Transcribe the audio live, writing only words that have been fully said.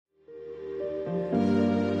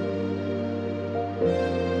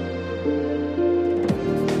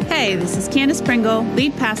Hey, this is Candace Pringle,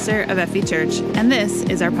 lead pastor of FE Church, and this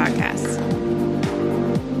is our podcast.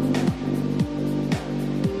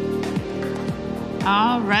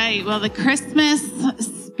 All right, well, the Christmas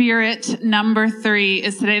spirit number 3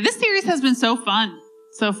 is today. This series has been so fun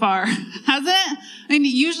so far, hasn't it? I mean,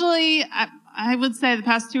 usually, I would say the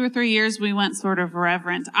past 2 or 3 years, we went sort of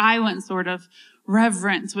reverent. I went sort of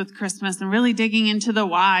reverent with Christmas and really digging into the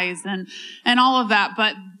whys and all of that.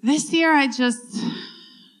 But this year,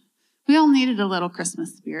 we all needed a little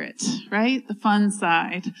Christmas spirit, right? The fun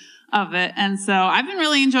side of it. And so I've been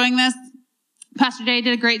really enjoying this. Pastor Jay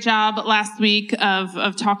did a great job last week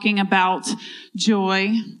of talking about joy.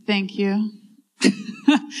 Thank you.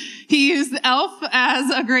 He used Elf as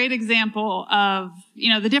a great example of,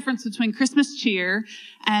 the difference between Christmas cheer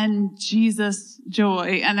and Jesus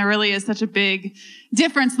joy. And there really is such a big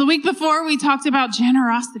difference. The week before, we talked about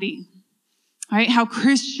generosity, right? How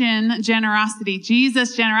Christian generosity,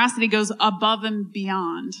 Jesus generosity goes above and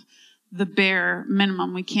beyond the bare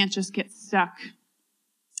minimum. We can't just get stuck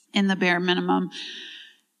in the bare minimum.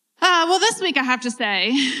 Well, this week, I have to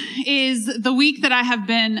say, is the week that I have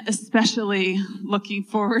been especially looking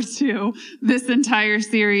forward to this entire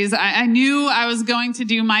series. I knew I was going to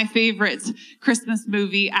do my favorite Christmas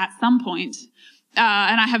movie at some point.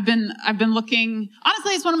 And I've been looking,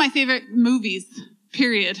 honestly, it's one of my favorite movies,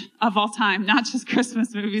 period, of all time, not just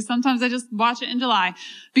Christmas movies. Sometimes I just watch it in July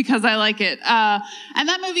because I like it. And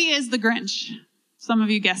that movie is The Grinch. Some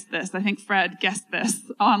of you guessed this. I think Fred guessed this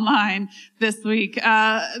online this week.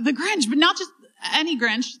 The Grinch, but not just any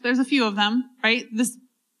Grinch. There's a few of them, right? This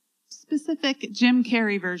specific Jim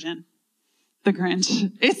Carrey version, The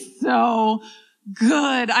Grinch. It's so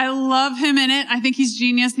good. I love him in it. I think he's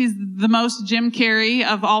genius. He's the most Jim Carrey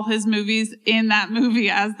of all his movies in that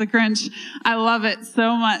movie as the Grinch. I love it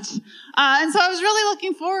so much. And so I was really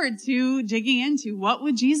looking forward to digging into what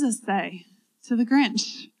would Jesus say to the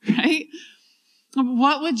Grinch, right?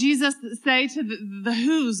 What would Jesus say to the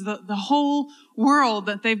Who's, the whole world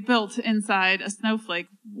that they've built inside a snowflake?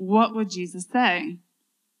 What would Jesus say?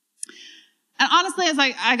 And honestly, as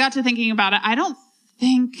I got to thinking about it, I don't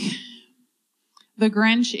think the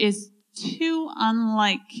Grinch is too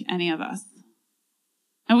unlike any of us.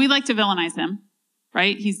 And we like to villainize him,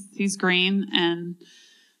 right? He's green and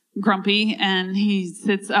grumpy, and he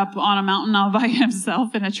sits up on a mountain all by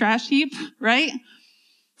himself in a trash heap, right?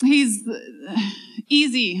 He's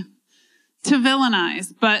easy to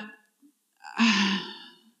villainize, but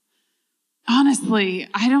honestly,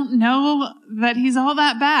 I don't know that he's all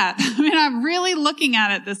that bad. I mean, I'm really looking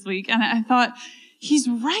at it this week, and I thought, he's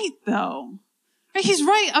right, though. He's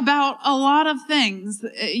right about a lot of things.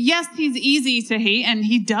 Yes, he's easy to hate, and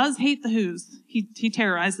he does hate the Who's. He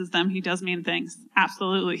terrorizes them. He does mean things.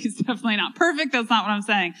 Absolutely. He's definitely not perfect. That's not what I'm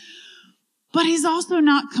saying. But he's also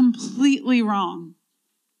not completely wrong.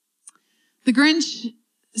 The Grinch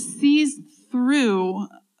sees through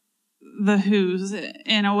the Who's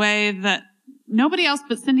in a way that nobody else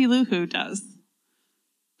but Cindy Lou Who does.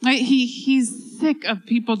 Right? He's sick of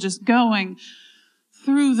people just going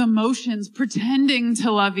through the motions, pretending to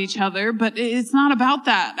love each other, but it's not about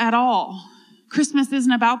that at all. Christmas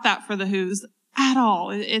isn't about that for the Who's at all.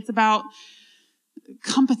 It's about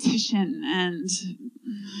competition and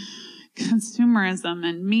consumerism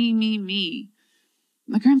and me.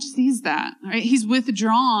 The Grinch sees that, right? He's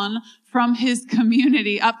withdrawn from his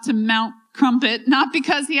community up to Mount Crumpet, not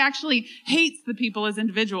because he actually hates the people as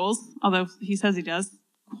individuals, although he says he does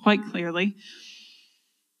quite clearly,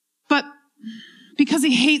 but because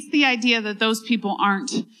he hates the idea that those people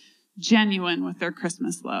aren't genuine with their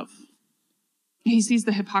Christmas love. He sees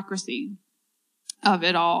the hypocrisy of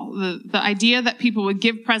it all, the idea that people would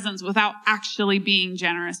give presents without actually being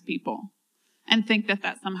generous people, and think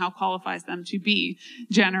that somehow qualifies them to be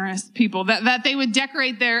generous people, that they would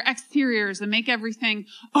decorate their exteriors and make everything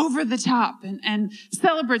over the top and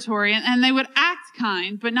celebratory, and they would act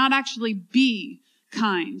kind, but not actually be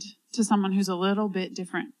kind to someone who's a little bit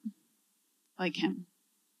different like him.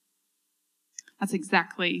 That's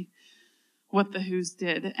exactly what the Who's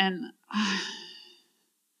did. And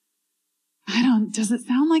does it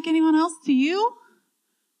sound like anyone else to you?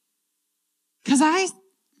 Because I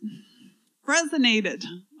resonated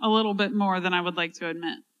a little bit more than I would like to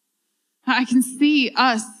admit. I can see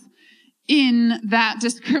us in that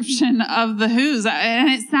description of the Who's, and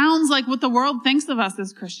it sounds like what the world thinks of us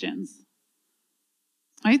as Christians.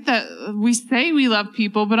 Right? That we say we love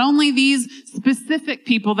people, but only these specific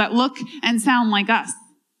people that look and sound like us.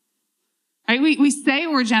 Right? We say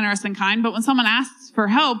we're generous and kind, but when someone asks for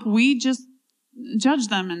help, we just judge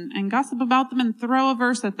them and gossip about them and throw a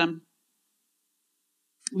verse at them.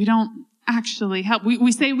 We don't actually help.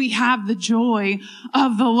 We say we have the joy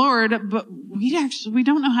of the Lord, but we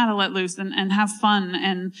don't know how to let loose and have fun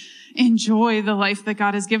and enjoy the life that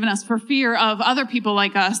God has given us for fear of other people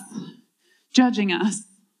like us judging us.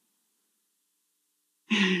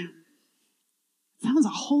 Sounds a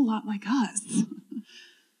whole lot like us.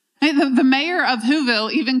 The mayor of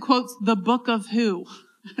Whoville even quotes the book of Who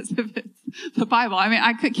as if it's the Bible. I mean,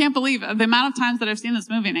 I can't believe the amount of times that I've seen this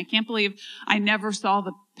movie, and I can't believe I never saw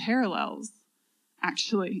the parallels,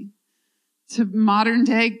 actually, to modern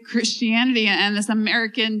day Christianity and this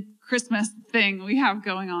American Christmas thing we have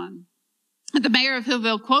going on. The mayor of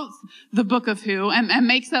Whoville quotes the book of Who and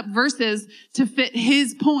makes up verses to fit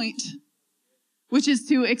his point, which is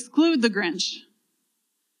to exclude the Grinch,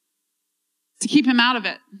 to keep him out of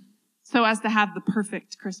it, so as to have the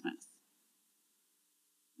perfect Christmas.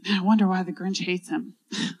 And I wonder why the Grinch hates him.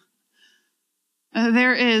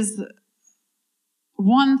 There is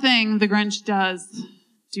one thing the Grinch does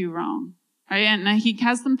do wrong, right? And he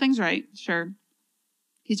has some things right, sure.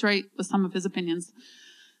 He's right with some of his opinions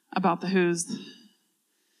about the Who's.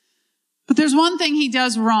 But there's one thing he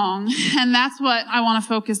does wrong, and that's what I want to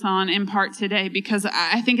focus on in part today, because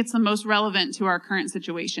I think it's the most relevant to our current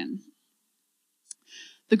situation.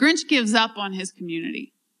 The Grinch gives up on his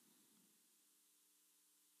community.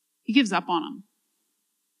 He gives up on them.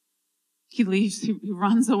 He leaves, he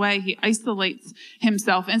runs away, he isolates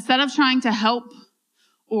himself. Instead of trying to help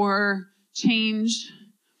or change,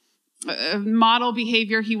 model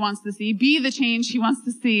behavior he wants to see, be the change he wants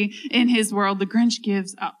to see in his world, the Grinch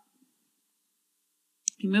gives up.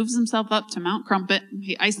 He moves himself up to Mount Crumpet,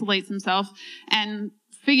 he isolates himself, and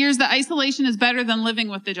figures that isolation is better than living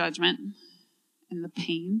with the judgment and the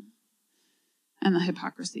pain and the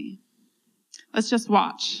hypocrisy. Let's just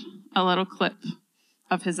watch a little clip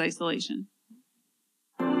of his isolation.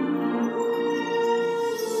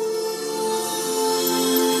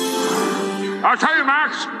 I'll tell you,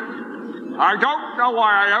 Max, I don't know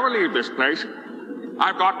why I ever leave this place.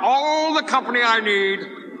 I've got all the company I need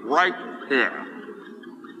right here.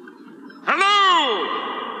 Hello!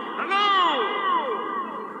 Hello!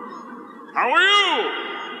 How are you?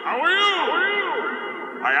 How are you?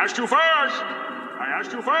 I asked you first.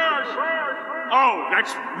 Oh,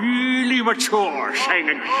 that's really mature, saying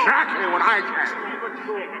exactly what I said.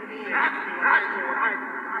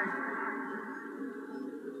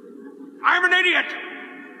 I'm an idiot.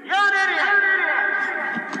 You're an idiot.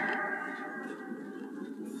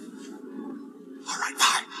 All right,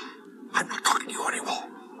 fine. I'm not talking to you anymore.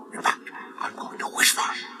 In fact, I'm going to whisper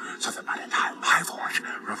so that by the time my voice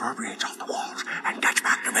reverberates off the walls and gets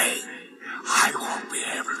back to me, I won't be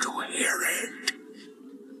able to hear it.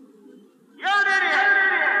 You're an idiot!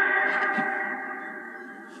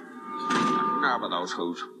 Never those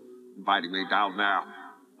Who's inviting me down there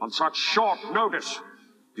on such short notice.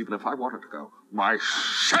 Even if I wanted to go, my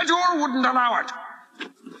schedule wouldn't allow it.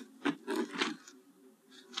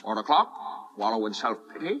 4 o'clock, wallow in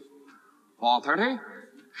self-pity. 4:30,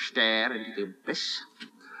 stare into the abyss.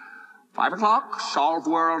 5 o'clock, solve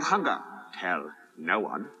world hunger. Tell no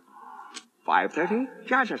one. 5:30,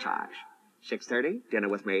 jazzercise. 6:30, dinner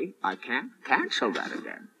with me. I can't cancel that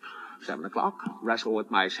again. 7 o'clock, wrestle with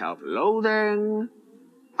my self-loathing.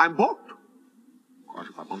 I'm booked. Of course,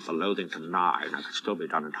 if I want the loathing to 9, I could still be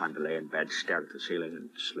done in time to lay in bed, stare at the ceiling, and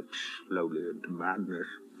slip slowly into madness.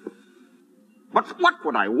 But what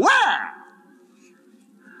would I wear?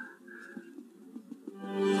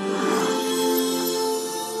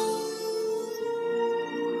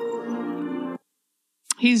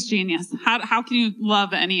 He's genius. How can you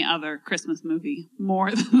love any other Christmas movie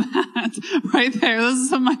more than that? Right there. Those are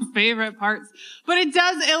some of my favorite parts. But it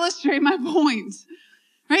does illustrate my point.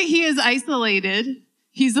 Right? He is isolated.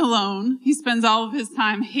 He's alone. He spends all of his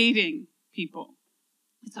time hating people.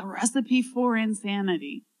 It's a recipe for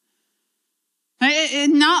insanity.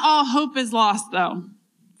 Not all hope is lost, though,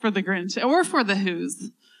 for the Grinch or for the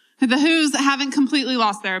Who's. The Who's haven't completely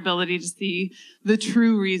lost their ability to see the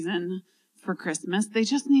true reason for Christmas. They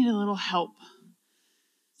just need a little help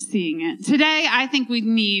seeing it. Today, I think we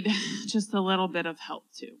need just a little bit of help,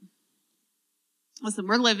 too. Listen,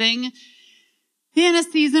 we're living in a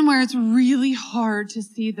season where it's really hard to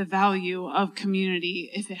see the value of community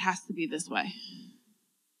if it has to be this way.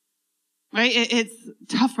 Right? It's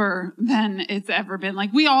tougher than it's ever been.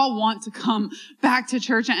 Like, we all want to come back to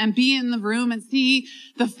church and be in the room and see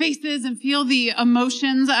the faces and feel the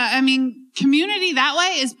emotions. I mean, community that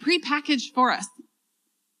way is prepackaged for us.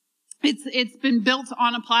 It's been built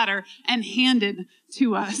on a platter and handed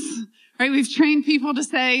to us. right? We've trained people to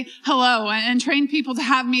say hello and trained people to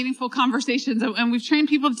have meaningful conversations. And we've trained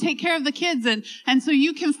people to take care of the kids. And so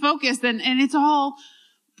you can focus and it's all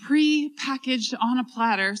pre-packaged on a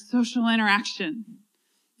platter, social interaction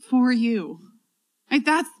for you. Right?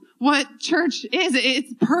 That's what church is.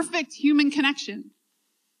 It's perfect human connection.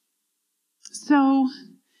 So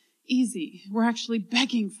easy. We're actually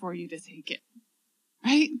begging for you to take it,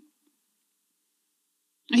 right?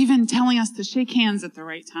 Even telling us to shake hands at the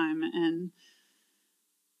right time and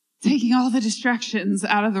taking all the distractions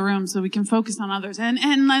out of the room so we can focus on others and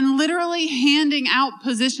literally handing out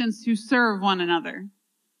positions to serve one another.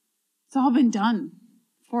 It's all been done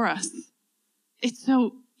for us. It's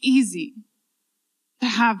so easy to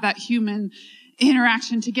have that human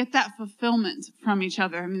interaction, to get that fulfillment from each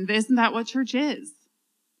other. I mean, isn't that what church is?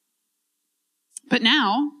 But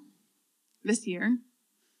now, this year,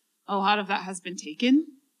 a lot of that has been taken.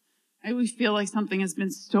 Right? We feel like something has been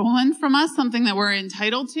stolen from us, something that we're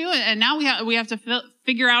entitled to. And now we have to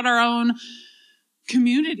figure out our own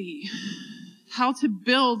community, how to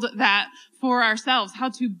build that for ourselves, how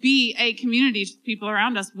to be a community to people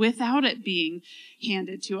around us without it being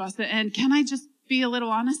handed to us. And can I just be a little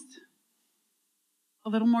honest? A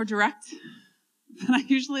little more direct than I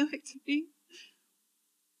usually like to be?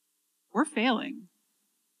 We're failing.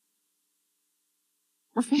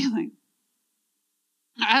 We're failing.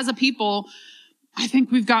 As a people, I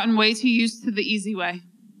think we've gotten way too used to the easy way.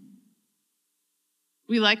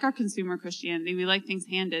 We like our consumer Christianity. We like things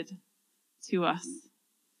handed to us.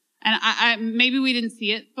 And I maybe we didn't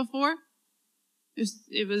see it before.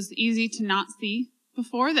 It was easy to not see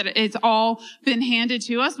before that it's all been handed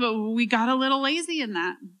to us, but we got a little lazy in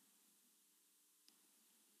that.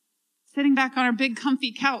 Sitting back on our big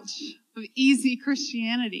comfy couch of easy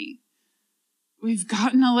Christianity. We've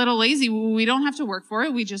gotten a little lazy. We don't have to work for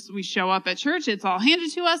it. We show up at church. It's all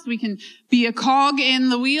handed to us. We can be a cog in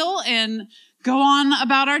the wheel and go on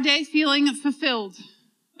about our day feeling fulfilled.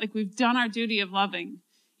 Like we've done our duty of loving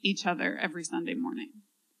each other every Sunday morning.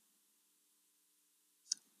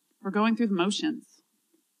 We're going through the motions.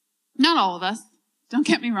 Not all of us. Don't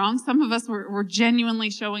get me wrong. Some of us were genuinely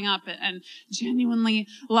showing up and genuinely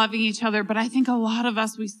loving each other. But I think a lot of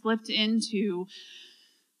us, we slipped into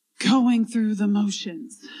going through the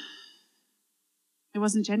motions. It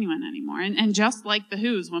wasn't genuine anymore. And just like the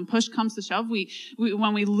Who's, when push comes to shove,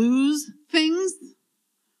 when we lose things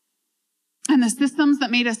and the systems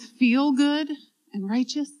that made us feel good and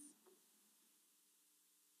righteous,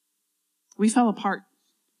 we fell apart.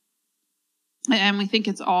 And we think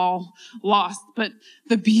it's all lost. But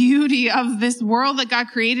the beauty of this world that God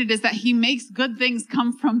created is that he makes good things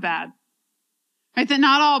come from bad. Right? That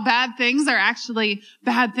not all bad things are actually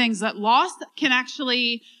bad things. That loss can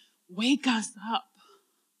actually wake us up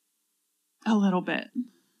a little bit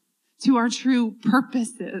to our true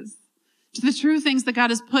purposes, to the true things that God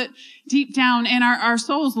has put deep down in our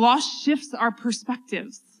souls. Loss shifts our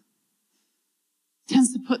perspectives.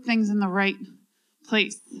 Tends to put things in the right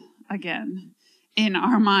place again in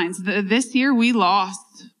our minds. This year we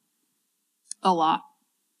lost a lot.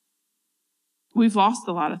 We've lost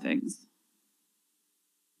a lot of things.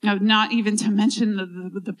 Now, not even to mention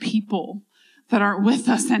the people that aren't with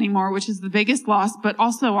us anymore, which is the biggest loss, but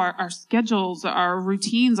also our schedules, our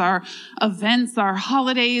routines, our events, our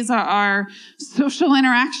holidays, our social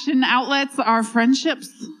interaction outlets, our friendships.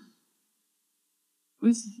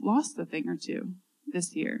 We've lost a thing or two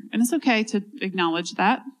this year. And it's okay to acknowledge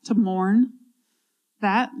that, to mourn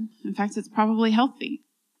that. In fact, it's probably healthy.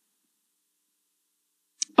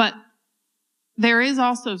 But there is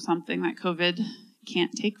also something that COVID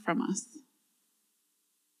can't take from us.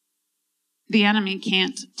 The enemy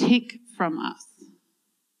can't take from us.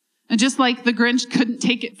 And just like the Grinch couldn't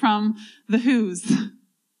take it from the Who's,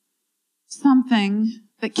 something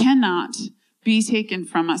that cannot be taken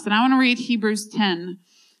from us. And I want to read Hebrews 10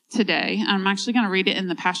 today. I'm actually going to read it in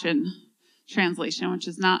the Passion Translation, which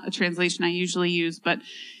is not a translation I usually use, but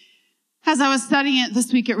as I was studying it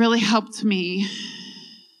this week, it really helped me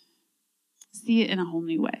see it in a whole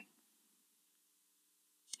new way.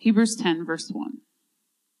 Hebrews 10, verse 1.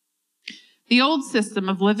 The old system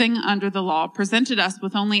of living under the law presented us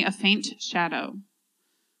with only a faint shadow,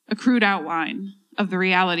 a crude outline of the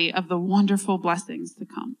reality of the wonderful blessings to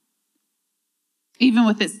come. Even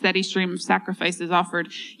with its steady stream of sacrifices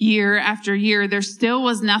offered year after year, there still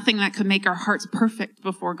was nothing that could make our hearts perfect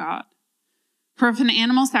before God. For if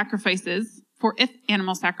animal sacrifices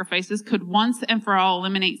could once and for all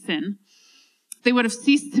eliminate sin, they would have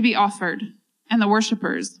ceased to be offered, and the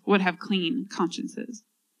worshipers would have clean consciences.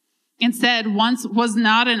 Instead, once was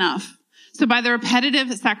not enough. So by the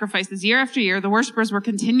repetitive sacrifices year after year, the worshipers were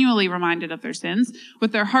continually reminded of their sins,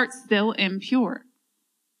 with their hearts still impure.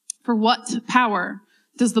 For what power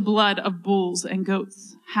does the blood of bulls and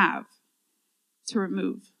goats have to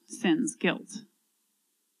remove sin's guilt?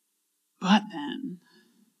 But then,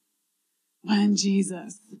 when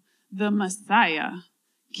Jesus, the Messiah,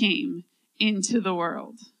 came into the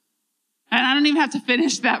world. And I don't even have to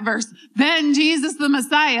finish that verse. Then Jesus, the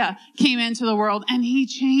Messiah, came into the world and he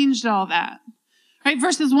changed all that. Right?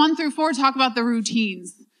 Verses 1-4 talk about the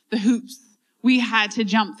routines, the hoops we had to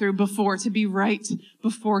jump through before to be right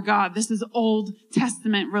before God. This is Old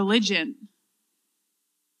Testament religion,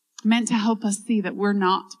 meant to help us see that we're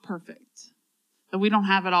not perfect, that we don't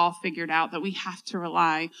have it all figured out, that we have to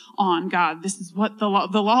rely on God. This is what the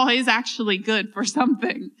law is actually good for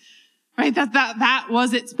something, right? That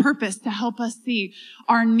was its purpose, to help us see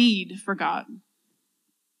our need for God.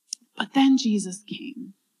 But then Jesus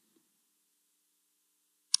came.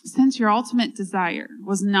 Since your ultimate desire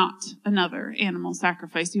was not another animal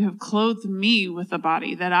sacrifice, you have clothed me with a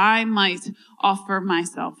body that I might offer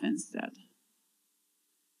myself instead.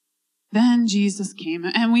 Then Jesus came,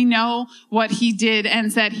 and we know what he did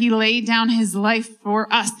and said. He laid down his life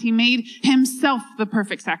for us. He made himself the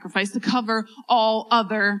perfect sacrifice to cover all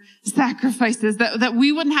other sacrifices, that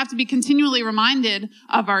we wouldn't have to be continually reminded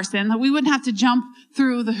of our sin, that we wouldn't have to jump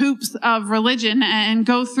through the hoops of religion and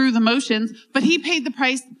go through the motions, but he paid the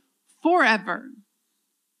price forever.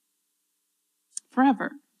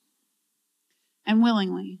 Forever. And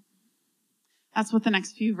willingly. That's what the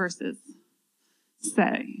next few verses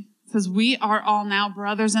say. It says, we are all now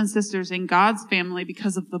brothers and sisters in God's family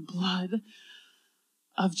because of the blood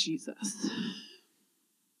of Jesus.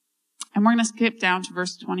 And we're going to skip down to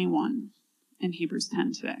verse 21 in Hebrews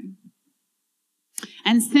 10 today.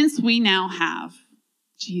 And since we now have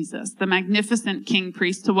Jesus, the magnificent king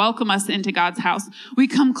priest, to welcome us into God's house, we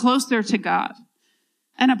come closer to God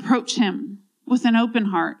and approach him with an open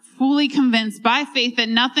heart, fully convinced by faith that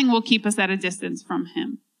nothing will keep us at a distance from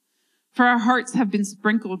him. For our hearts have been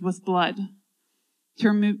sprinkled with blood to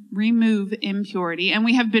remove impurity, and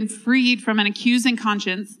we have been freed from an accusing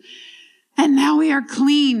conscience, and now we are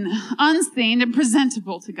clean, unstained, and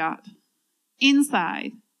presentable to God,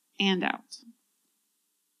 inside and out.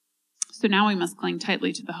 So now we must cling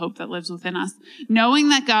tightly to the hope that lives within us, knowing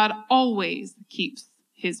that God always keeps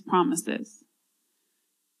his promises.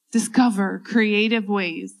 Discover creative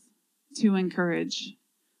ways to encourage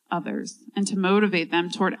others and to motivate them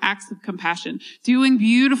toward acts of compassion, doing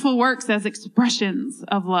beautiful works as expressions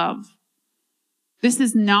of love. This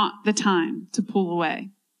is not the time to pull away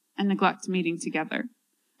and neglect meeting together,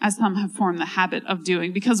 as some have formed the habit of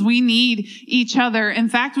doing, because we need each other. In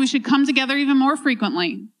fact, we should come together even more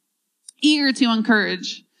frequently, eager to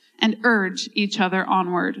encourage and urge each other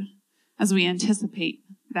onward as we anticipate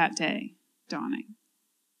that day dawning.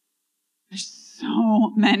 There's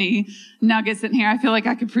so many nuggets in here. I feel like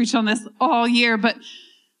I could preach on this all year, but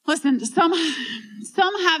listen, some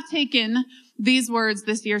have taken these words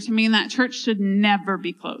this year to mean that church should never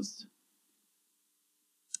be closed.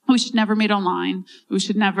 We should never meet online. We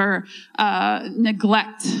should never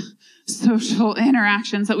neglect social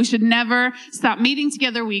interactions, that we should never stop meeting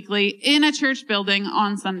together weekly in a church building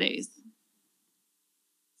on Sundays.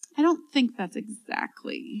 I don't think that's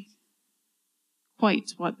exactly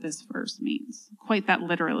quite what this verse means. Quite that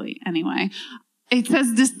literally, anyway. It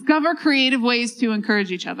says, discover creative ways to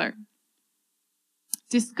encourage each other.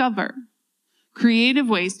 Discover creative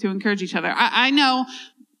ways to encourage each other. I know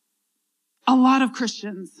a lot of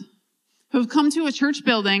Christians who have come to a church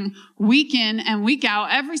building week in and week out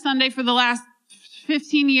every Sunday for the last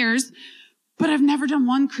 15 years, but have never done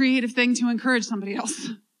one creative thing to encourage somebody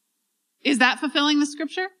else. Is that fulfilling the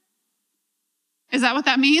scripture? Is that what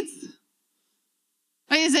that means?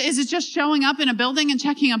 Is it just showing up in a building and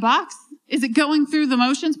checking a box? Is it going through the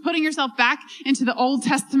motions, putting yourself back into the Old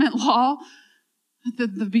Testament law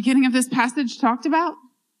that the beginning of this passage talked about?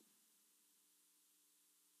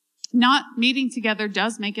 Not meeting together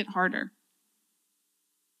does make it harder.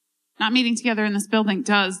 Not meeting together in this building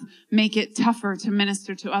does make it tougher to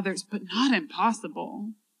minister to others, but not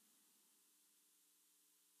impossible.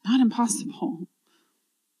 Not impossible.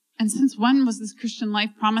 And since when was this Christian life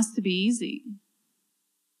promised to be easy?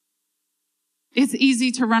 It's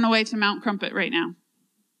easy to run away to Mount Crumpet right now,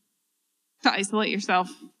 to isolate yourself.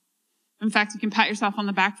 In fact, you can pat yourself on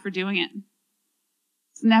the back for doing it.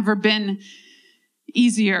 It's never been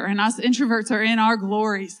easier, and us introverts are in our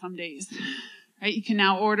glory some days, right? You can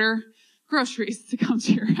now order groceries to come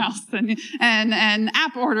to your house, and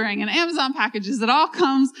app ordering and Amazon packages. It all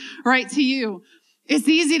comes right to you. It's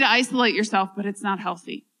easy to isolate yourself, but it's not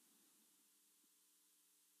healthy.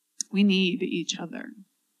 We need each other.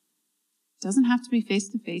 It doesn't have to be face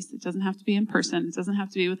to face. It doesn't have to be in person. It doesn't have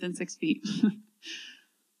to be within 6 feet.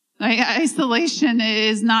 Isolation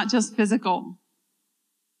is not just physical.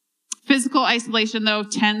 Physical isolation, though,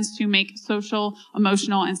 tends to make social,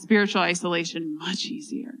 emotional, and spiritual isolation much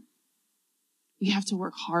easier. We have to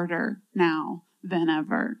work harder now than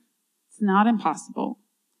ever. It's not impossible.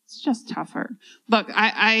 It's just tougher. Look,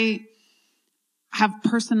 I have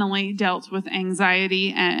personally dealt with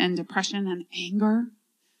anxiety and depression and anger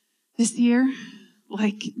this year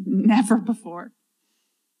like never before.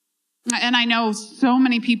 And I know so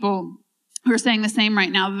many people who are saying the same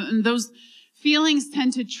right now. Those feelings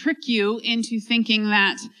tend to trick you into thinking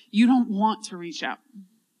that you don't want to reach out.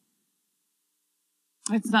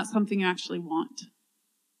 It's not something you actually want.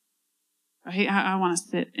 Right? I want to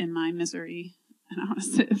sit in my misery, and I want to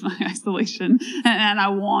sit in my isolation, and I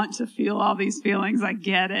want to feel all these feelings. I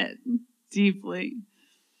get it deeply.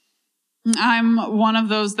 I'm one of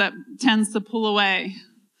those that tends to pull away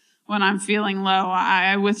when I'm feeling low.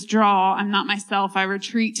 I withdraw. I'm not myself. I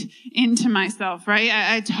retreat into myself, right?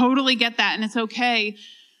 I totally get that, and it's okay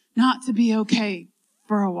not to be okay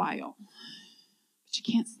for a while. But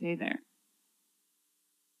you can't stay there.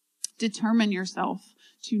 Determine yourself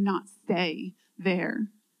to not stay there.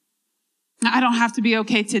 Now, I don't have to be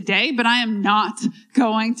okay today, but I am not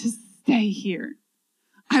going to stay here.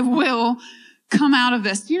 I will come out of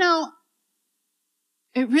this. You know,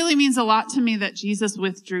 it really means a lot to me that Jesus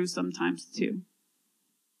withdrew sometimes too.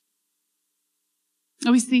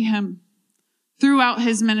 We see him throughout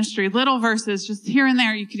his ministry, little verses just here and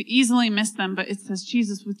there. You could easily miss them, but it says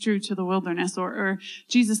Jesus withdrew to the wilderness, or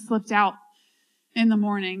Jesus slipped out in the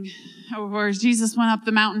morning, or Jesus went up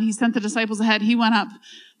the mountain. He sent the disciples ahead. He went up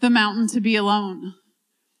the mountain to be alone.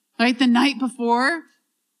 Right? The night before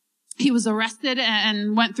he was arrested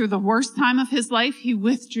and went through the worst time of his life, he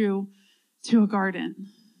withdrew to a garden.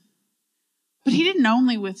 But he didn't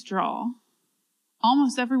only withdraw.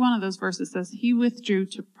 Almost every one of those verses says he withdrew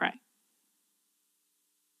to pray.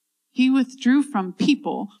 He withdrew from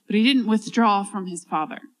people, but he didn't withdraw from his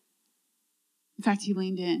Father. In fact, he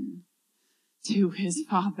leaned in to his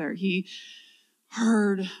Father. He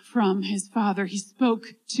heard from his Father. He spoke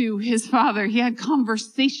to his Father. He had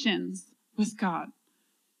conversations with God.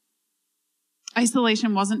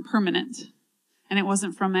 Isolation wasn't permanent, and it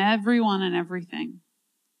wasn't from everyone and everything.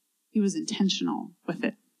 He was intentional with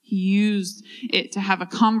it. He used it to have a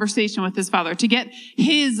conversation with his Father, to get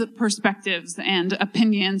his perspectives and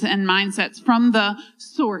opinions and mindsets from the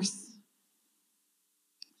source.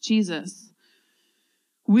 Jesus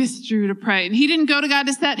withdrew to pray. And he didn't go to God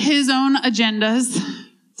to set his own agendas,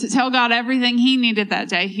 to tell God everything he needed that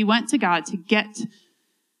day. He went to God to get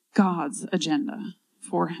God's agenda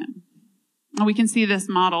for him. And we can see this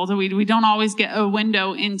modeled. We don't always get a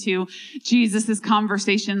window into Jesus'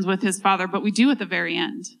 conversations with his Father, but we do at the very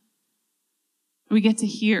end. We get to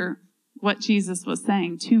hear what Jesus was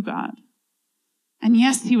saying to God. And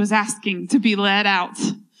yes, he was asking to be led out.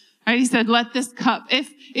 Right? He said, let this cup,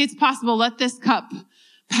 if it's possible, let this cup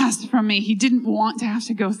pass from me. He didn't want to have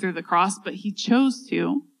to go through the cross, but he chose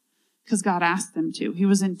to because God asked him to. He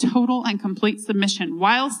was in total and complete submission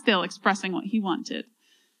while still expressing what he wanted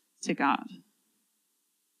to God.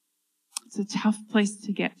 It's a tough place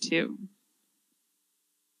to get to.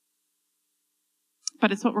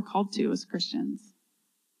 But it's what we're called to as Christians.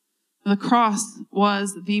 The cross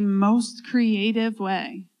was the most creative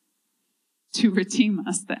way to redeem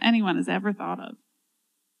us that anyone has ever thought of.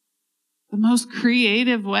 The most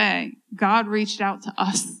creative way God reached out to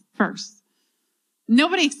us first.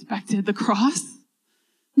 Nobody expected the cross.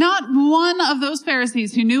 Not one of those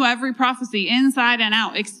Pharisees who knew every prophecy inside and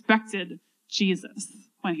out expected Jesus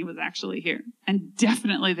when he was actually here. And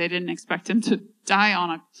definitely they didn't expect him to die on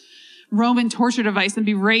a Roman torture device and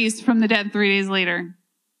be raised from the dead 3 days later.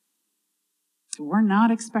 We're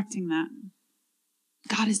not expecting that.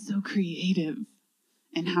 God is so creative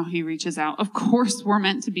in how he reaches out. Of course, we're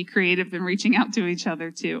meant to be creative in reaching out to each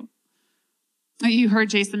other too. You heard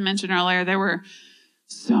Jason mention earlier, there were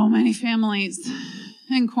so many families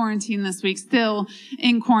in quarantine this week, still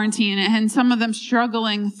in quarantine, and some of them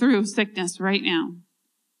struggling through sickness right now.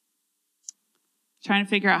 Trying to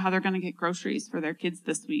figure out how they're going to get groceries for their kids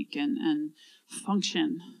this week and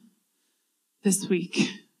function this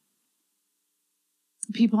week.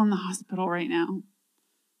 People in the hospital right now,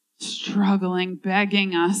 struggling,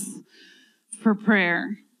 begging us for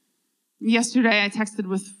prayer. Yesterday, I texted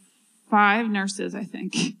with 5 nurses, I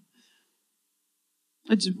think,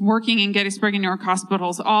 working in Gettysburg and York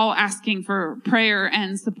hospitals, all asking for prayer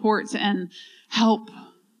and support and help.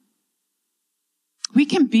 We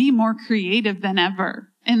can be more creative than ever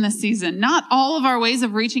in this season. Not all of our ways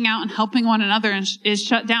of reaching out and helping one another is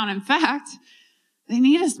shut down. In fact, they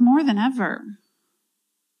need us more than ever.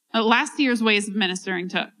 Last year's ways of ministering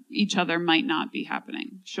to each other might not be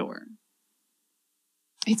happening, sure.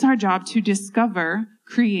 It's our job to discover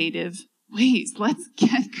creative ways. Let's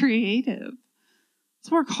get creative.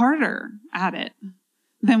 Let's work harder at it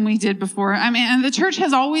than we did before. I mean, and the church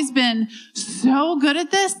has always been so good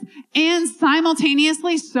at this and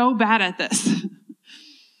simultaneously so bad at this.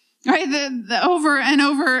 Right? Over and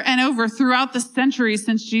over and over throughout the centuries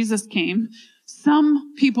since Jesus came,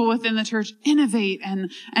 some people within the church innovate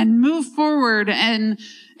and move forward and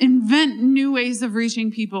invent new ways of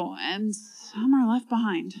reaching people, and some are left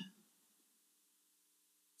behind.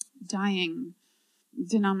 Dying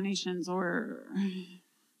denominations or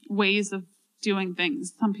ways of doing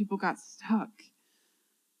things. Some people got stuck.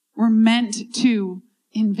 We're meant to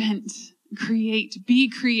invent, create, be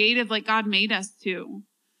creative like God made us to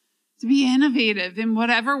be innovative in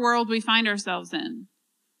whatever world we find ourselves in.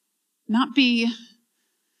 Not be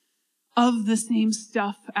of the same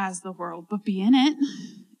stuff as the world, but be in it.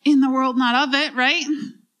 In the world, not of it, right?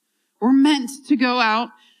 We're meant to go out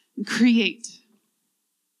and create.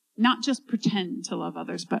 Not just pretend to love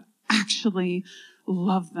others, but actually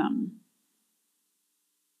love them.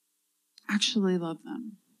 Actually love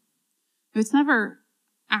them. It's never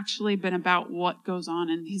actually been about what goes on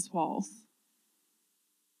in these walls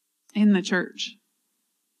in the church.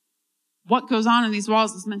 What goes on in these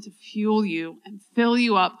walls is meant to fuel you and fill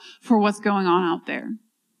you up for what's going on out there.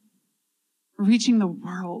 Reaching the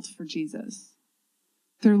world for Jesus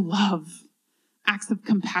through love, acts of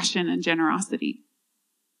compassion and generosity.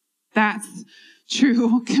 That's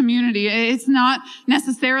true community. It's not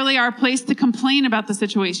necessarily our place to complain about the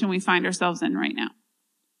situation we find ourselves in right now.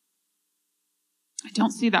 I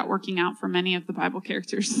don't see that working out for many of the Bible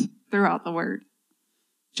characters throughout the Word.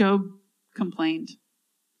 Job complained.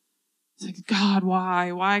 It's like, God,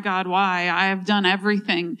 why? Why, God, why? I have done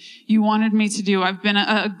everything you wanted me to do. I've been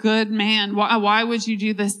a good man. Why would you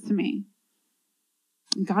do this to me?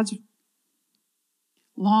 And God's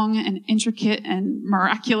long and intricate and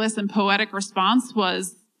miraculous and poetic response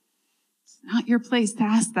was, it's not your place to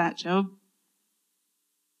ask that, Job.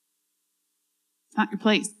 It's not your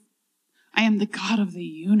place. I am the God of the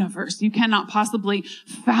universe. You cannot possibly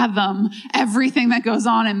fathom everything that goes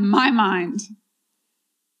on in my mind.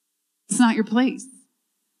 It's not your place.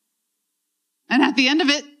 And at the end of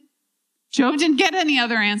it, Job didn't get any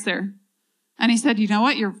other answer. And he said, you know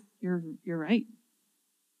what? You're right.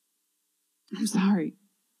 I'm sorry.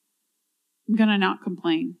 I'm going to not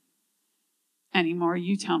complain anymore.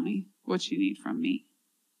 You tell me what you need from me.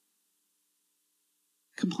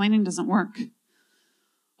 Complaining doesn't work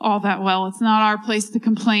all that well. It's not our place to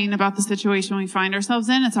complain about the situation we find ourselves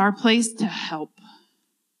in. It's our place to help,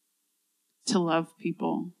 to love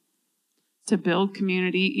people, to build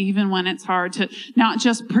community, even when it's hard, to not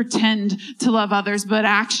just pretend to love others, but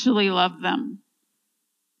actually love them.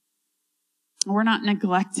 We're not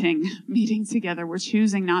neglecting meeting together. We're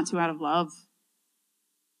choosing not to out of love,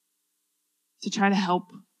 to try to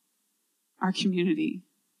help our community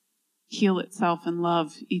heal itself and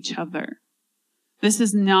love each other. This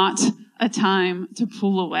is not a time to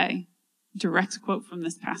pull away. Direct quote from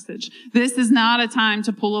this passage. This is not a time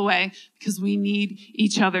to pull away because we need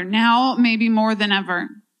each other now, maybe more than ever.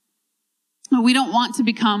 We don't want to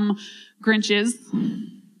become Grinches,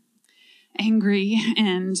 angry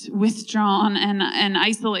and withdrawn and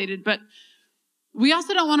isolated, but we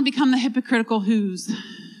also don't want to become the hypocritical who's.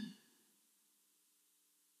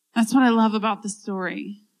 That's what I love about the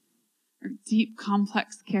story. They're deep,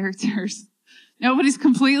 complex characters. Nobody's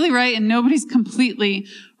completely right and nobody's completely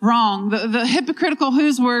wrong. The hypocritical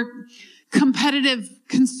who's were competitive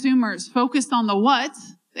consumers focused on the what.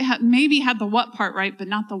 They maybe had the what part right, but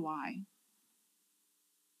not the why.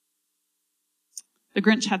 The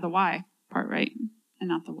Grinch had the why part right and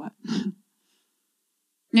not the what.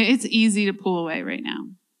 It's easy to pull away right now.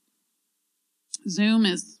 Zoom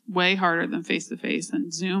is way harder than face-to-face,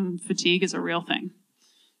 and Zoom fatigue is a real thing.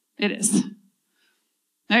 It is.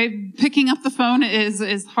 Right? Picking up the phone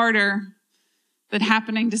is harder than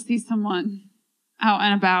happening to see someone out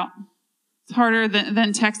and about. It's harder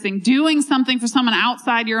than texting. Doing something for someone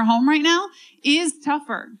outside your home right now is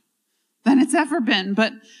tougher than it's ever been,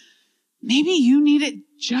 but maybe you need it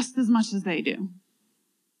just as much as they do.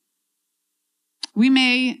 We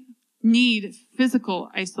may need physical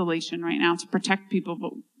isolation right now to protect people,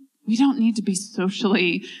 but we don't need to be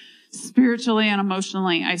socially, spiritually, and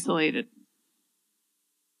emotionally isolated.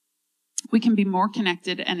 We can be more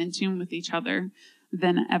connected and in tune with each other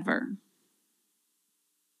than ever.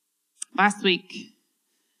 Last week,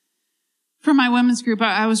 for my women's group,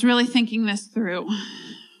 I was really thinking this through.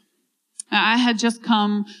 I had just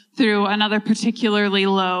come through another particularly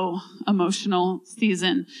low emotional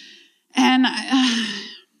season. And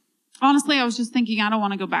honestly, I was just thinking, I don't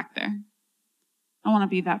want to go back there. I don't want to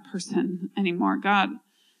be that person anymore. God,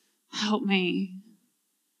 help me.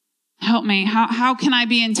 Help me. How can I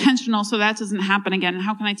be intentional so that doesn't happen again? And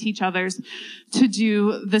how can I teach others to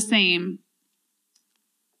do the same?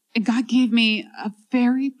 And God gave me a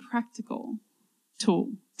very practical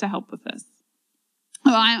tool to help with this.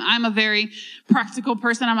 Well, I'm a very practical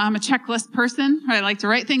person. I'm a checklist person. I like to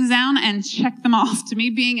write things down and check them off. To me,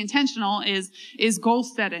 being intentional is goal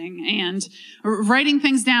setting and writing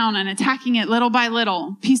things down and attacking it little by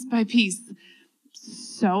little, piece by piece.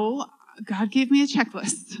 So God gave me a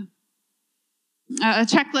checklist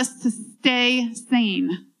to stay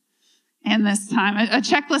sane in this time, a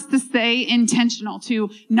checklist to stay intentional, to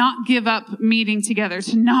not give up meeting together,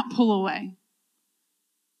 to not pull away.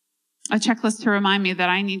 A checklist to remind me that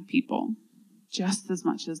I need people just as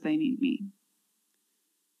much as they need me.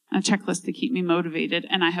 A checklist to keep me motivated,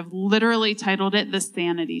 and I have literally titled it the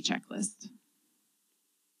Sanity Checklist.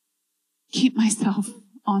 Keep myself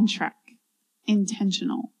on track,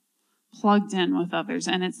 intentional, plugged in with others,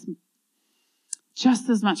 and it's just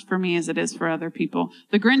as much for me as it is for other people.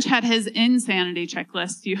 The Grinch had his insanity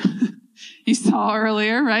checklist. You saw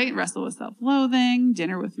earlier, right? Wrestle with self-loathing,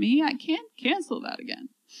 dinner with me. I can't cancel that again.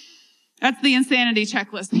 That's the insanity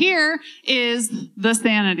checklist. Here is the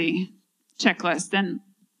sanity checklist. And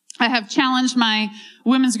I have challenged my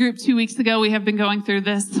women's group 2 weeks ago. We have been going through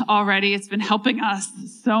this already. It's been helping us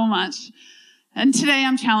so much. And today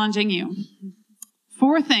I'm challenging you.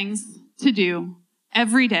 4 things to do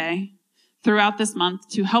every day throughout this month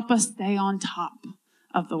to help us stay on top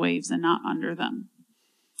of the waves and not under them.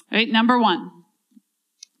 Right? Number 1,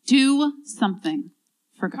 do something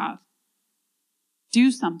for God.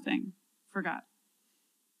 Do something for God.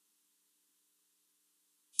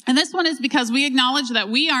 And this one is because we acknowledge that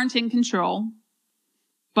we aren't in control,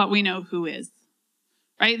 but we know who is.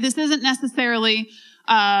 Right? This isn't necessarily,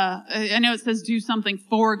 I know it says do something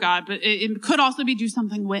for God, but it could also be do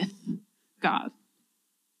something with God.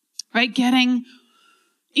 Right? Getting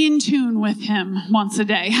in tune with him once a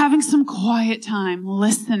day, having some quiet time,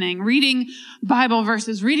 listening, reading Bible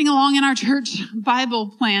verses, reading along in our church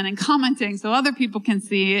Bible plan and commenting so other people can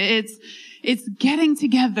see. It's getting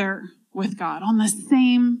together with God on the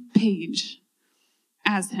same page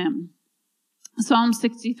as him. Psalm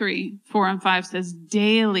 63, 4 and 5 says,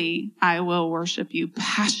 daily I will worship you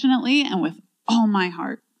passionately and with all my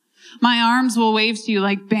heart. My arms will wave to you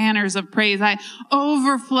like banners of praise. I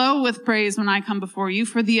overflow with praise when I come before you,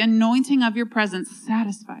 for the anointing of your presence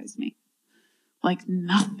satisfies me like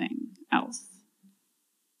nothing else.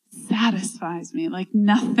 Satisfies me like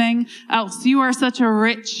nothing else. You are such a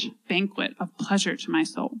rich banquet of pleasure to my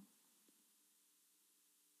soul.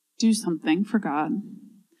 Do something for God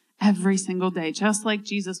every single day, just like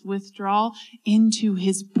Jesus. Withdraw into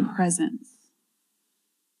his presence.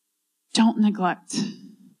 Don't neglect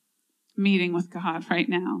meeting with God right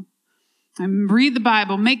now. Read the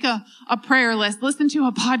Bible, make a prayer list, listen to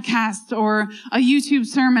a podcast or a YouTube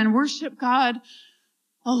sermon, worship God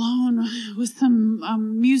alone with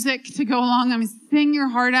some music to go along. Sing your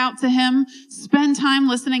heart out to him. Spend time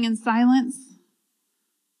listening in silence.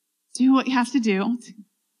 Do what you have to do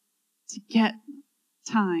to get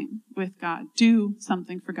time with God. Do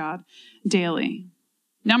something for God daily.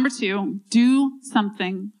 Number 2, do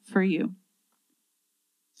something for you.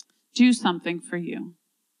 Do something for you.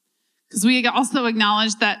 Because we also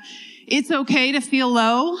acknowledge that it's okay to feel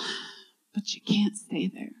low, but you can't stay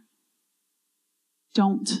there.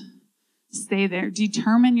 Don't stay there.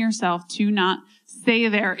 Determine yourself to not stay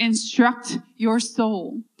there. Instruct your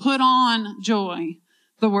soul. Put on joy,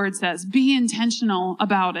 the word says. Be intentional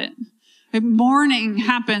about it. Mourning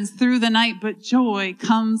happens through the night, but joy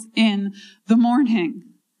comes in the morning.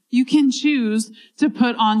 You can choose to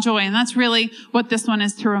put on joy. And that's really what this one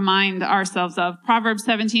is to remind ourselves of. Proverbs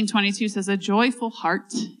 17:22 says, a joyful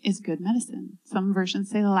heart is good medicine. Some versions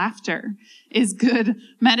say laughter is good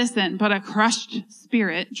medicine, but a crushed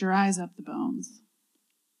spirit dries up the bones.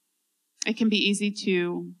 It can be easy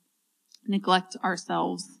to neglect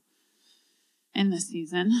ourselves in this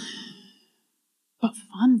season, but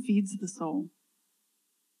fun feeds the soul.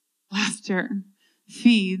 Laughter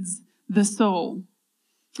feeds the soul.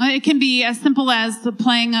 It can be as simple as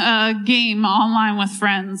playing a game online with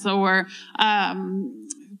friends or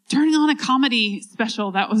turning on a comedy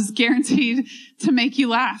special that was guaranteed to make you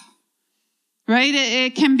laugh, right?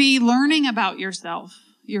 It can be learning about yourself,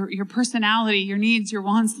 your personality, your needs, your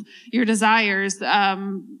wants, your desires,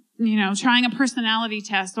 trying a personality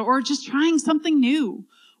test or just trying something new.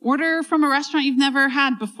 Order from a restaurant you've never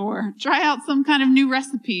had before. Try out some kind of new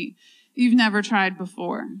recipe you've never tried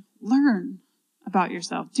before. Learn about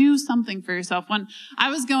yourself. Do something for yourself. When I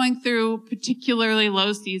was going through particularly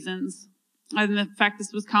low seasons, and in fact,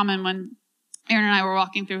 this was common when Aaron and I were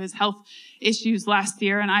walking through his health issues last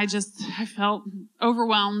year, and I felt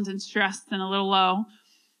overwhelmed and stressed and a little low.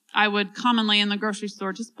 I would commonly in the grocery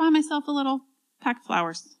store just buy myself a little pack of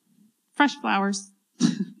flowers, fresh flowers,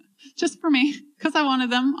 just for me, because I wanted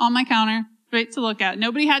them on my counter, great to look at.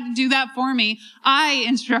 Nobody had to do that for me. I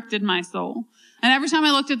instructed my soul. And every time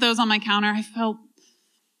I looked at those on my counter, I felt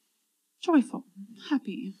joyful,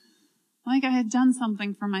 happy, like I had done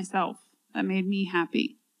something for myself that made me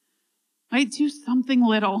happy. Right? Do something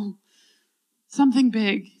little, something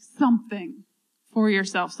big, something for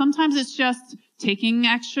yourself. Sometimes it's just taking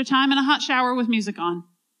extra time in a hot shower with music on,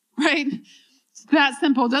 right? It's that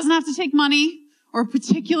simple. It doesn't have to take money or a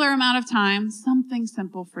particular amount of time. Something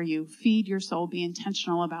simple for you. Feed your soul. Be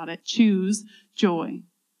intentional about it. Choose joy.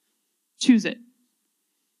 Choose it.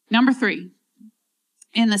 Number 3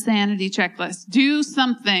 in the sanity checklist. Do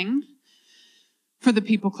something for the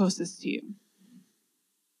people closest to you.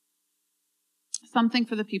 Something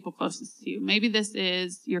for the people closest to you. Maybe this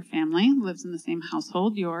is your family, lives in the same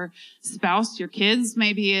household, your spouse, your kids.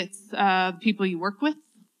 Maybe it's people you work with,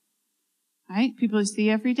 right? People you see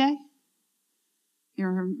every day.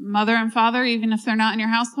 Your mother and father, even if they're not in your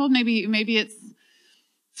household. Maybe it's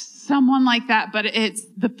someone like that, but it's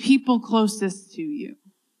the people closest to you.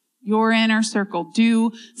 Your inner circle.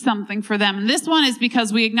 Do something for them. And this one is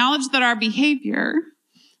because we acknowledge that our behavior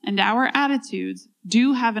and our attitudes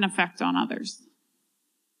do have an effect on others.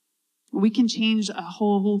 We can change a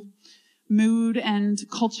whole mood and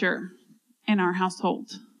culture in our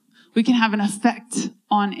household. We can have an effect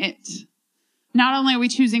on it. Not only are we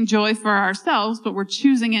choosing joy for ourselves, but we're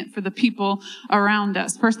choosing it for the people around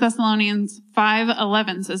us. 1 Thessalonians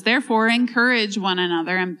 5:11 says, "Therefore, encourage one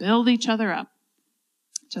another and build each other up,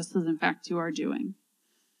 just as in fact you are doing."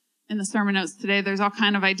 In the sermon notes today, there's all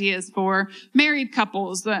kind of ideas for married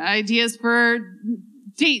couples, ideas for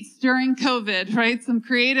dates during COVID, right? Some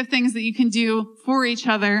creative things that you can do for each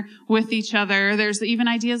other, with each other. There's even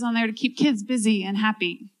ideas on there to keep kids busy and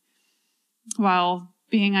happy while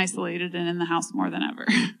being isolated and in the house more than ever.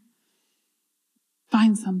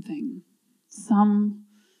 Find something, some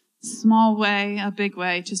small way, a big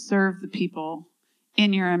way to serve the people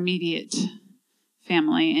in your immediate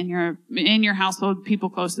family, in your household, people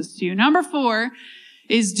closest to you. Number 4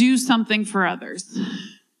 is do something for others.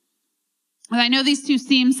 And I know these two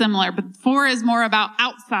seem similar, but 4 is more about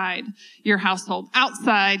outside your household,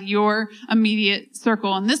 outside your immediate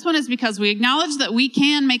circle. And this one is because we acknowledge that we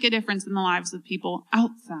can make a difference in the lives of people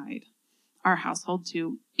outside our household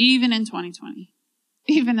too, even in 2020,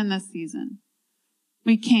 even in this season.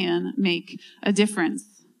 We can make a difference.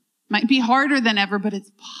 Might be harder than ever, but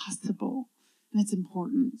it's possible and it's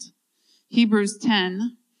important. Hebrews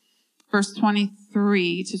 10, verse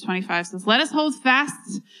 23 to 25 says, "Let us hold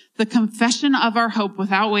fast the confession of our hope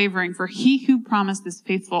without wavering, for he who promised is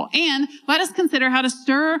faithful. And let us consider how to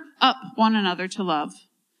stir up one another to love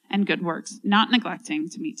and good works, not neglecting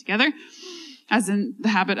to meet together, as in the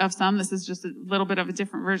habit of some." This is just a little bit of a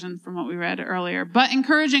different version from what we read earlier. "But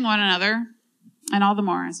encouraging one another, and all the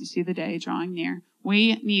more as you see the day drawing near."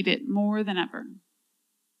 We need it more than ever.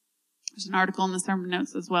 There's an article in the sermon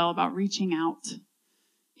notes as well about reaching out.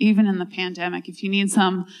 Even in the pandemic, if you need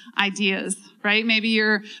some ideas, right? Maybe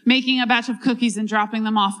you're making a batch of cookies and dropping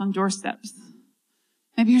them off on doorsteps.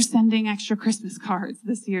 Maybe you're sending extra Christmas cards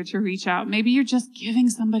this year to reach out. Maybe you're just giving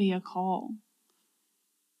somebody a call,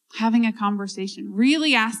 having a conversation,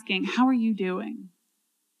 really asking, how are you doing?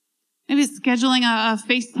 Maybe it's scheduling a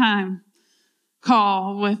FaceTime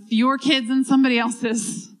call with your kids and somebody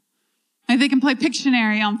else's. Maybe they can play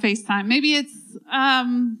Pictionary on FaceTime. Maybe it's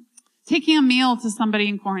taking a meal to somebody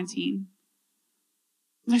in quarantine.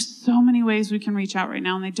 There's so many ways we can reach out right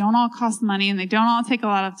now, and they don't all cost money, and they don't all take a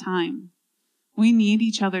lot of time. We need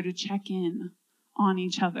each other to check in on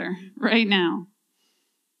each other right now.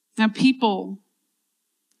 Now, people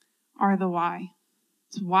are the why.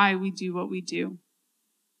 It's why we do what we do.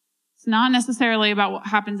 It's not necessarily about what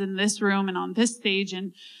happens in this room and on this stage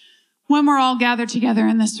and when we're all gathered together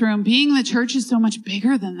in this room. Being the church is so much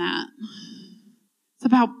bigger than that. It's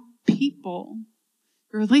about people,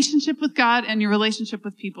 your relationship with God and your relationship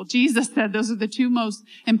with people. Jesus said those are the 2 most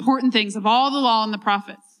important things of all the law and the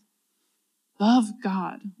prophets. Love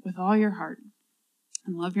God with all your heart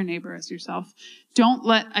and love your neighbor as yourself. Don't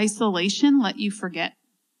let isolation let you forget.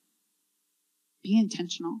 Be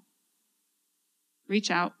intentional.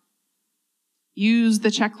 Reach out. Use the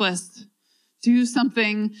checklist. Do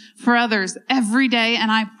something for others every day,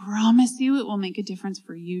 and I promise you it will make a difference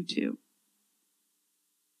for you too.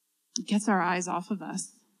 It gets our eyes off of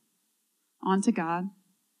us, onto God,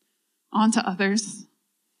 onto others.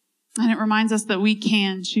 And it reminds us that we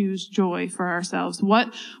can choose joy for ourselves.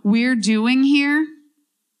 What we're doing here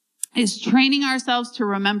is training ourselves to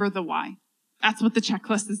remember the why. That's what the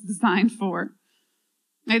checklist is designed for.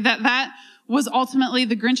 That was ultimately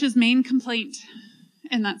the Grinch's main complaint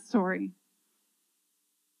in that story.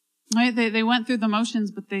 Right? They went through the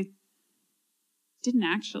motions, but they didn't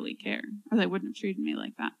actually care, or they wouldn't have treated me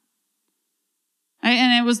like that. Right?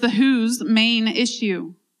 And it was the who's main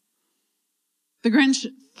issue. The Grinch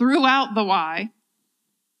threw out the why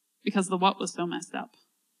because the what was so messed up.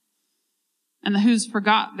 And the who's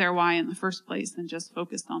forgot their why in the first place and just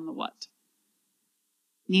focused on the what.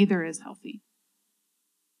 Neither is healthy.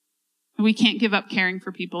 We can't give up caring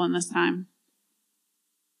for people in this time.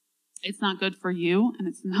 It's not good for you, and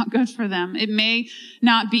it's not good for them. It may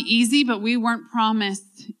not be easy, but we weren't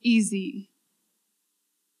promised easy.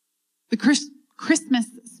 The Christmas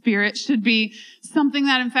spirit should be something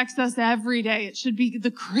that infects us every day. It should be the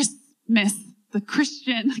Christian.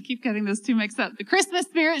 I keep getting those two mixed up. The Christmas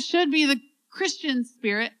spirit should be the Christian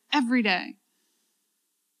spirit every day.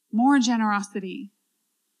 More generosity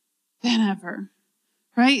than ever.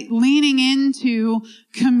 Right? Leaning into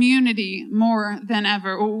community more than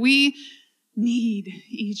ever. We need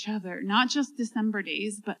each other, not just December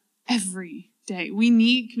days, but every day. We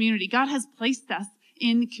need community. God has placed us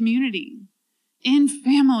in community, in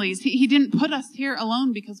families. He didn't put us here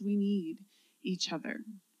alone because we need each other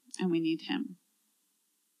and we need Him.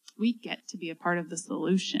 We get to be a part of the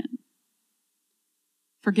solution.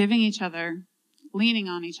 Forgiving each other, leaning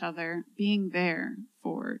on each other, being there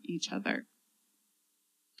for each other.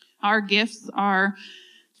 Our gifts, our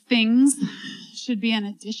things should be an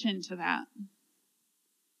addition to that.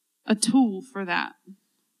 A tool for that,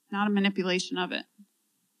 not a manipulation of it.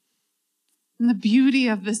 And the beauty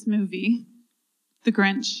of this movie, The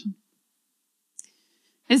Grinch,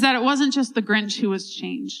 is that it wasn't just the Grinch who was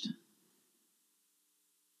changed.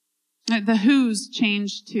 The who's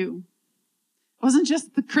changed too. It wasn't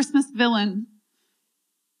just the Christmas villain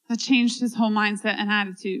that changed his whole mindset and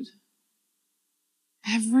attitude.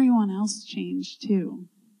 Everyone else changed too.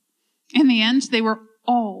 In the end, they were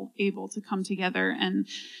all able to come together and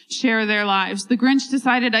share their lives. The Grinch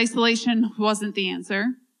decided isolation wasn't the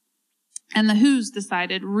answer. And the who's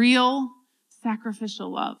decided real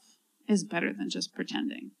sacrificial love is better than just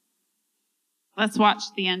pretending. Let's watch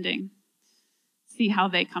the ending. See how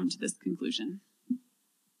they come to this conclusion.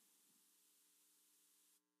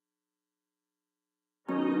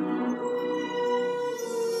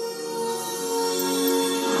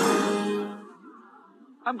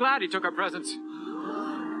 I'm glad he took our presents.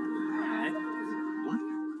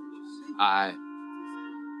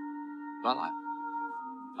 What?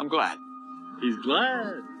 I'm glad. He's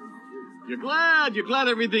glad. You're glad. You're glad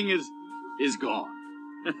everything is gone.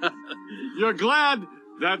 You're glad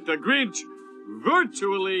that the Grinch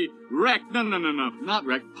virtually wrecked, not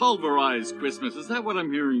wrecked, pulverized Christmas. Is that what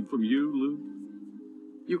I'm hearing from you, Lou?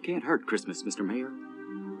 You can't hurt Christmas, Mr. Mayor.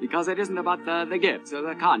 Because it isn't about the gifts or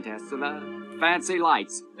the contests or the fancy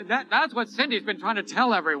lights. That's what Cindy's been trying to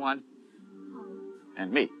tell everyone.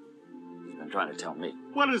 And me. She's been trying to tell me.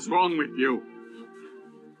 What is wrong with you?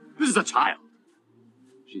 This is a child.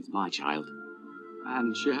 She's my child.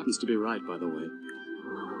 And she happens to be right, by the way.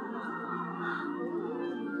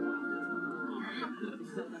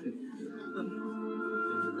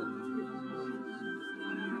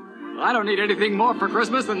 I don't need anything more for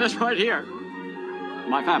Christmas than this right here.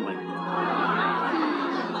 My family.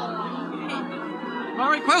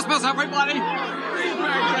 Merry Christmas, everybody!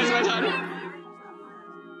 Merry Christmas, honey.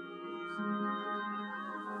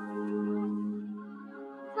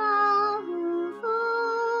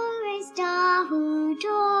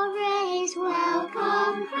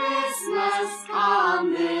 Welcome Christmas,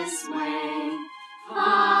 come this way.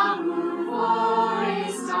 Fahu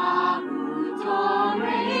Forest, Fahu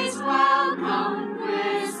Torres, welcome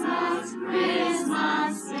Christmas,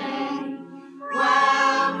 Christmas Day.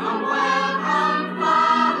 Welcome, welcome,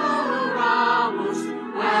 Fahu Ramos,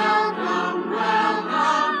 welcome.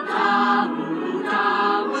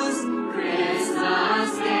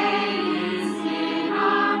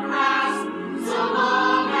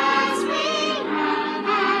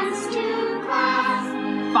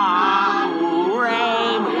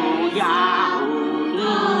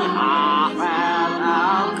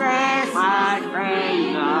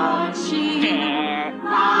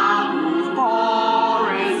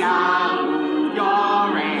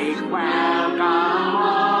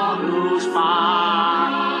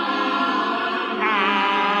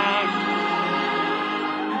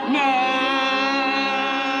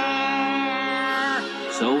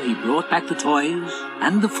 brought back the toys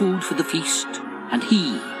and the food for the feast, and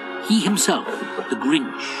he himself, the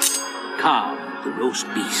Grinch, carved the roast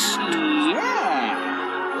beast.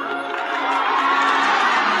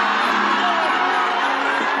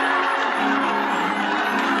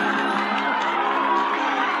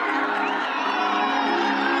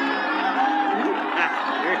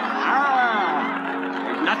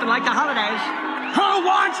 Nothing like the holidays. Who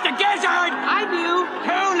wants the gizzard? I do.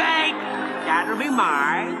 Too late. That'll be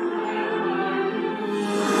mine.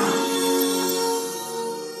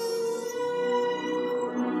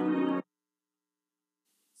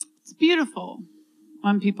 It's beautiful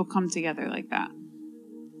when people come together like that,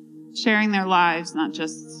 sharing their lives, not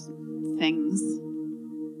just things,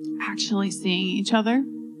 actually seeing each other,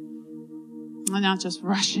 and not just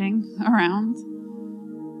rushing around.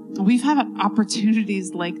 We've had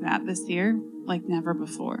opportunities like that this year, like never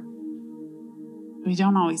before. We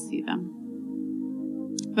don't always see them.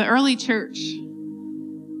 The early church,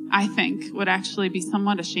 I think, would actually be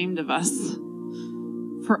somewhat ashamed of us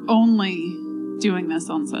for only doing this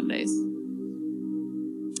on Sundays.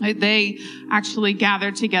 They actually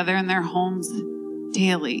gathered together in their homes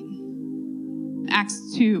daily. Acts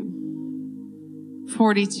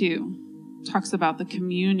 2:42 talks about the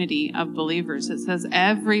community of believers. It says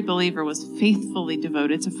every believer was faithfully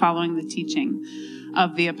devoted to following the teaching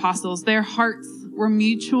of the apostles. Their hearts were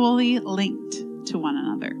mutually linked to one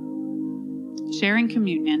another, sharing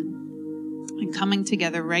communion and coming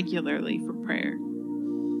together regularly for prayer.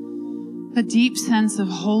 A deep sense of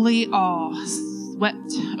holy awe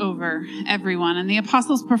swept over everyone, and the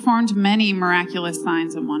apostles performed many miraculous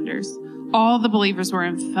signs and wonders. All the believers were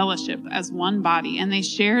in fellowship as one body, and they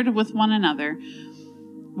shared with one another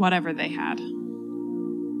whatever they had.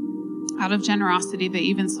 Out of generosity, they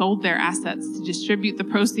even sold their assets to distribute the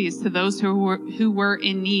proceeds to those who were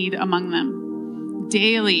in need among them.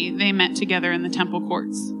 Daily, they met together in the temple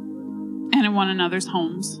courts and in one another's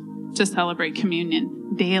homes to celebrate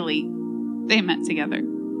communion. Daily, they met together.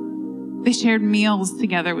 They shared meals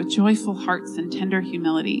together with joyful hearts and tender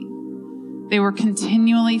humility. They were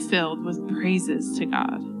continually filled with praises to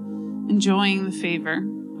God, enjoying the favor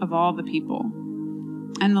of all the people.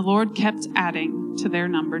 And the Lord kept adding to their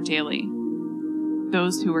number daily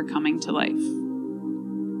those who were coming to life.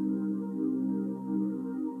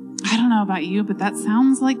 I don't know about you, but that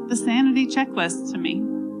sounds like the sanity checklist to me.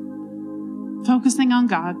 Focusing on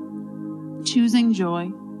God, choosing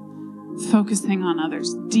joy, focusing on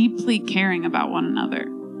others, deeply caring about one another.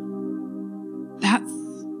 That's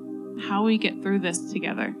how we get through this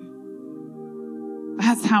together.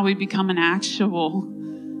 That's how we become an actual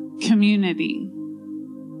community.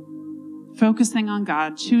 Focusing on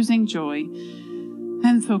God, choosing joy,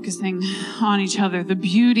 and focusing on each other. The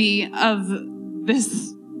beauty of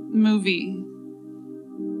this movie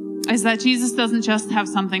is that Jesus doesn't just have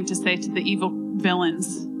something to say to the evil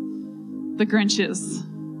villains, the Grinches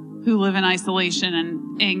who live in isolation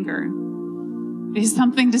and anger. He has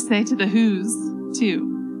something to say to the who's too.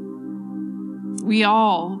 We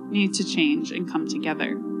all need to change and come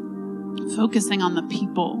together, focusing on the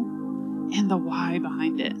people and the why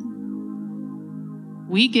behind it.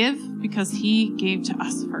 We give because He gave to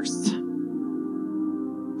us first.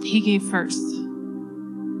 He gave first.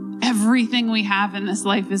 Everything we have in this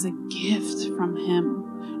life is a gift from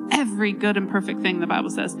Him. Every good and perfect thing, the Bible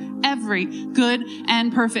says, every good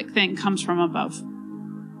and perfect thing comes from above.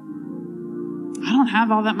 I don't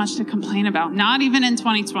have all that much to complain about, not even in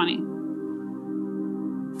 2020.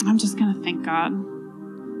 I'm just going to thank God,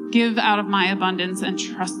 give out of my abundance, and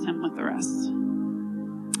trust Him with the rest.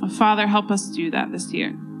 Oh, Father, help us do that this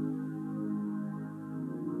year.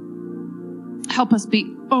 Help us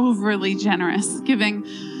be overly generous, giving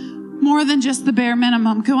more than just the bare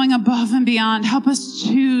minimum, going above and beyond. Help us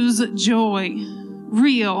choose joy,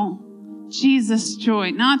 real Jesus joy,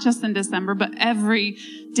 not just in December, but every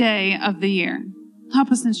day of the year.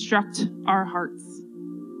 Help us instruct our hearts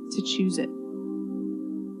to choose it.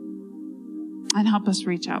 And help us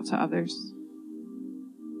reach out to others.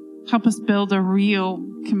 Help us build a real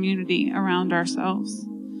community around ourselves,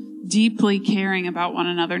 deeply caring about one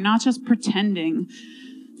another, not just pretending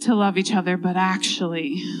to love each other, but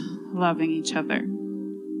actually loving each other.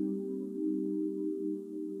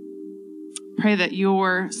 Pray that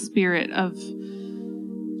your spirit of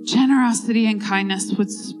generosity and kindness would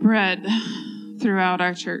spread throughout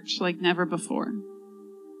our church like never before.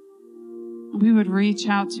 We would reach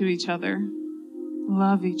out to each other,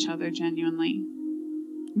 love each other genuinely,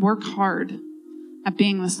 work hard at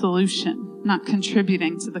being the solution, not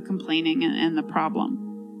contributing to the complaining and the problem.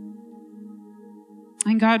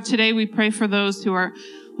 And God, today we pray for those who are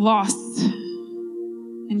lost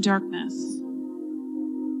in darkness,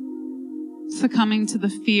 succumbing to the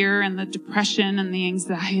fear and the depression and the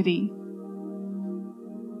anxiety.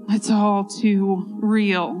 It's all too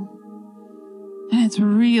real. And it's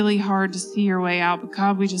really hard to see your way out. But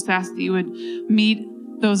God, we just ask that you would meet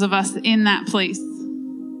those of us in that place.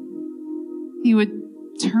 You would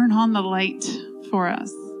turn on the light for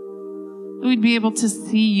us. We'd be able to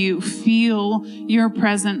see you, feel your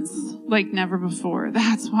presence like never before.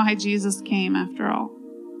 That's why Jesus came, after all.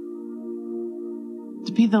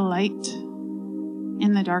 To be the light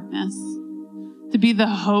in the darkness. To be the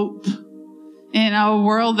hope in a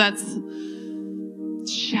world that's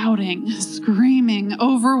shouting, screaming,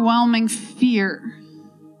 overwhelming fear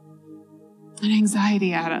and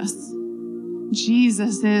anxiety at us.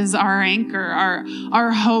 Jesus is our anchor,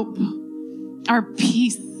 our hope, our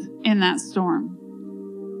peace in that storm.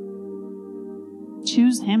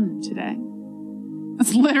 Choose him today.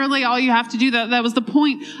 That's literally all you have to do. That was the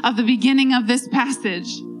point of the beginning of this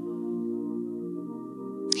passage.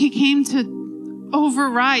 He came to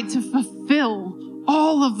override, to fulfill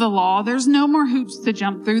all of the law. There's no more hoops to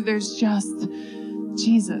jump through. There's just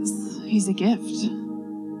Jesus. He's a gift.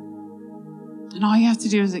 And all you have to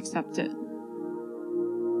do is accept it.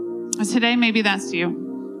 And today, maybe that's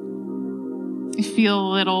you. You feel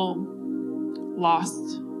a little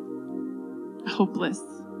lost, hopeless,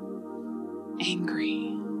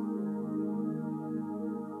 angry.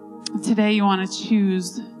 Today, you want to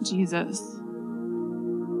choose Jesus.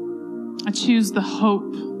 I choose the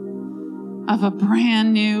hope of a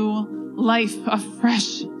brand new life, a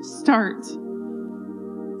fresh start.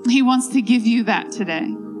 He wants to give you that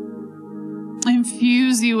today.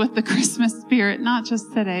 Infuse you with the Christmas spirit, not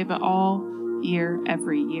just today, but all year,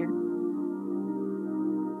 every year.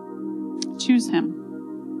 Choose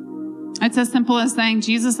him. It's as simple as saying,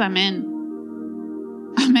 Jesus, I'm in.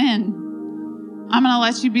 I'm in. I'm going to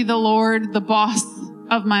let you be the Lord, the boss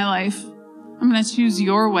of my life. I'm going to choose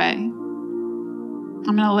your way. I'm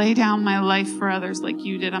going to lay down my life for others like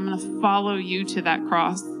you did. I'm going to follow you to that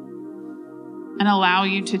cross and allow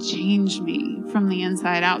you to change me from the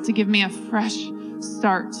inside out, to give me a fresh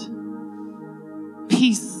start.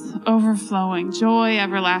 Peace overflowing, joy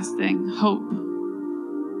everlasting, hope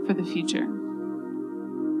for the future.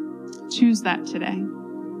 Choose that today.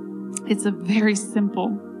 It's a very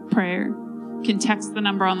simple prayer. You can text the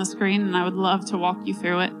number on the screen, and I would love to walk you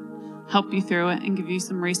through it, help you through it, and give you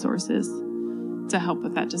some resources to help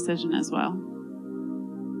with that decision as well.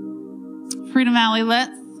 Freedom Valley,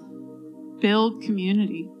 let's build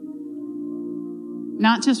community.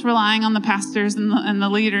 Not just relying on the pastors and the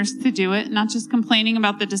leaders to do it, not just complaining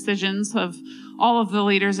about the decisions of all of the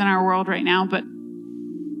leaders in our world right now, but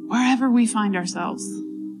wherever we find ourselves,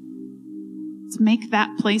 let's make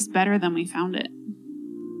that place better than we found it.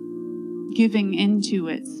 Giving into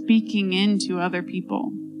it, speaking into other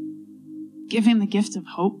people, giving the gift of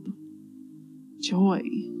hope, joy,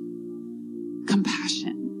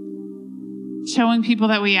 compassion, showing people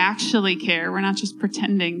that we actually care. We're not just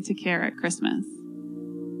pretending to care at Christmas.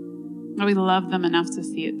 That we love them enough to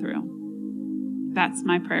see it through. That's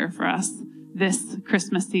my prayer for us this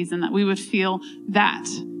Christmas season, that we would feel that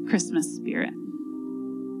Christmas spirit.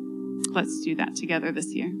 Let's do that together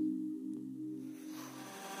this year.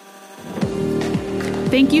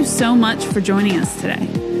 Thank you so much for joining us today.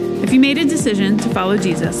 If you made a decision to follow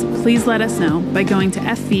Jesus, please let us know by going to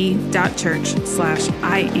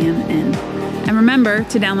fv.church/IamIn. And remember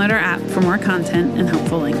to download our app for more content and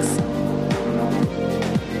helpful links.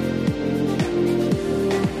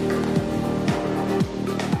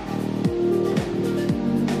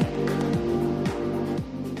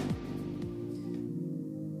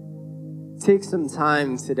 Take some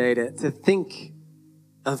time today to think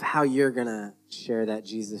of how you're going to share that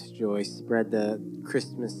Jesus joy, spread the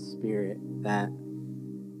Christmas spirit, that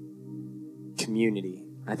community.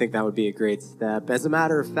 I think that would be a great step. As a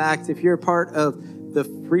matter of fact, if you're a part of the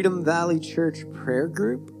Freedom Valley Church prayer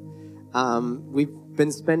group, we've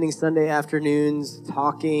been spending Sunday afternoons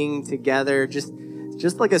talking together, just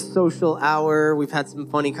like a social hour. We've had some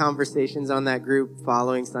funny conversations on that group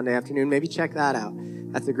following Sunday afternoon. Maybe check that out.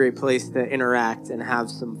 That's a great place to interact and have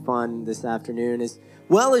some fun this afternoon, as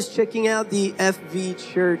well as checking out the FV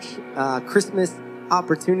Church Christmas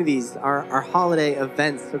opportunities, our holiday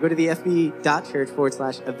events. So go to the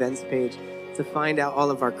fv.church/events page to find out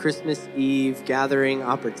all of our Christmas Eve gathering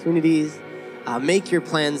opportunities. Make your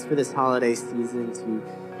plans for this holiday season to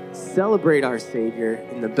celebrate our Savior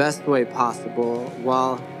in the best way possible,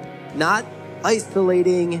 while not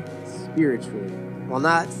isolating spiritually, while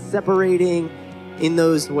not separating in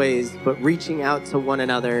those ways, but reaching out to one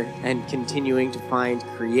another and continuing to find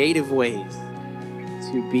creative ways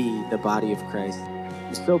to be the body of Christ.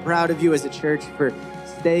 I'm so proud of you as a church for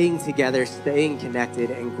staying together, staying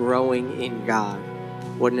connected, and growing in God.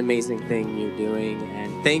 What an amazing thing you're doing,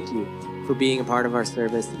 and thank you for being a part of our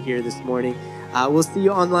service here this morning. We'll see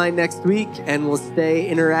you online next week, and we'll stay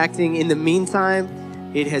interacting. In the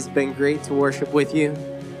meantime, it has been great to worship with you.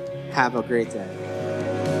 Have a great day.